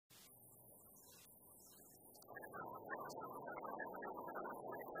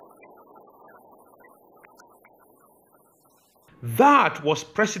That was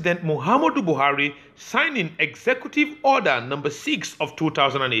President Muhammadu Buhari signing Executive Order number 6 of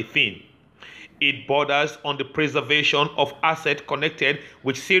 2018. It borders on the preservation of assets connected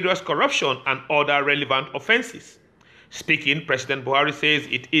with serious corruption and other relevant offenses. Speaking, President Buhari says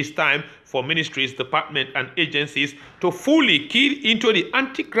it is time for ministries, departments, and agencies to fully key into the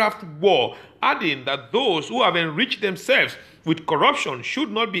anti-graft war, adding that those who have enriched themselves with corruption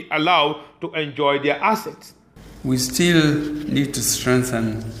should not be allowed to enjoy their assets. We still need to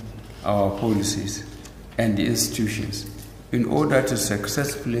strengthen our policies and the institutions in order to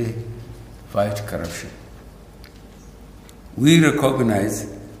successfully fight corruption. We recognize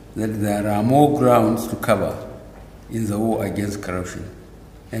that there are more grounds to cover in the war against corruption,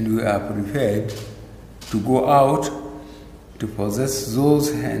 and we are prepared to go out to possess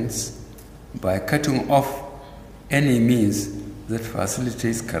those hands by cutting off any means that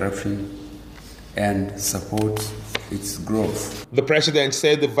facilitates corruption and supports its growth. The president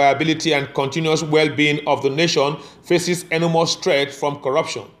said the viability and continuous well-being of the nation faces enormous threat from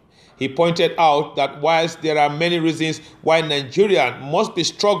corruption. He pointed out that whilst there are many reasons why Nigeria must be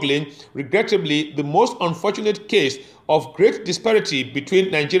struggling, regrettably, the most unfortunate case of great disparity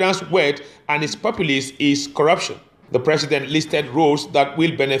between Nigerians' wealth and its populace is corruption. The president listed roads that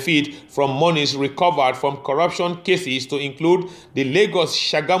will benefit from monies recovered from corruption cases to include the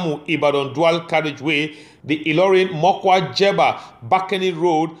Lagos-Shagamu-Ibadan dual carriageway, the Ilorin-Mokwa-Jeba Bakeni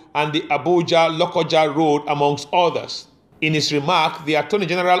Road, and the Abuja-Lokoja Road, amongst others. In his remark, the Attorney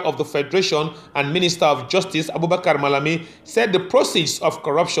General of the Federation and Minister of Justice, Abubakar Malami, said the proceeds of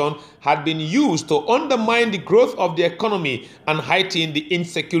corruption had been used to undermine the growth of the economy and heighten the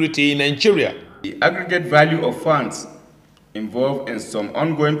insecurity in Nigeria. The aggregate value of funds involved in some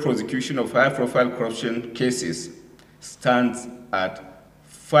ongoing prosecution of high-profile corruption cases stands at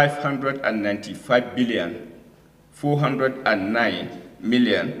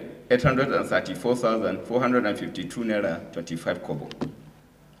 595,409,834,452 naira 25 kobo.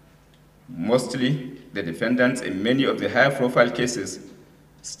 Mostly, the defendants in many of the high-profile cases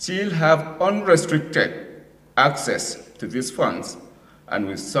still have unrestricted access to these funds, and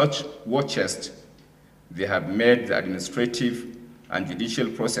with such war chest, they have made the administrative and judicial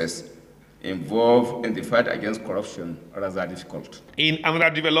process involved in the fight against corruption rather difficult. In another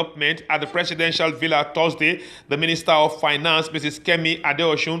development, at the Presidential Villa Thursday, the Minister of Finance, Mrs. Kemi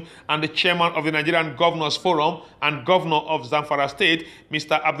Adeosun, and the Chairman of the Nigerian Governors Forum and Governor of Zamfara State,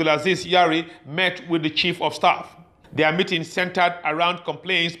 Mr. Abdulaziz Yari, met with the Chief of Staff. Their meeting centered around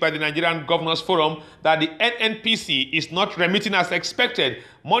complaints by the Nigerian Governors Forum that the NNPC is not remitting as expected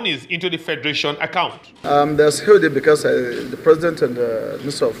monies into the Federation account. There's holiday because the President and the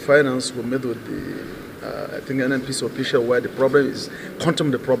Minister of Finance will meet with the, I think, NNPC official where the problem is,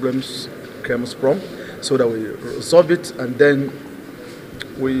 quantum the problems comes from, so that we resolve it and then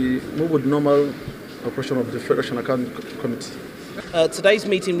we move with normal operation of the Federation account committee. Today's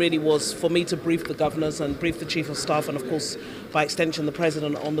meeting really was for me to brief the governors and brief the Chief of Staff and, of course, by extension, the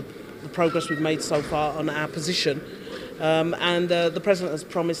President on the progress we've made so far on our position. The President has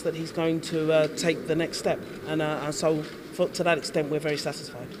promised that he's going to take the next step. And so, to that extent, we're very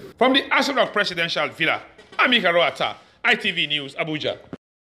satisfied. From the Asura Presidential Villa, I'm IKHARO, ATTAH, ITV News, Abuja.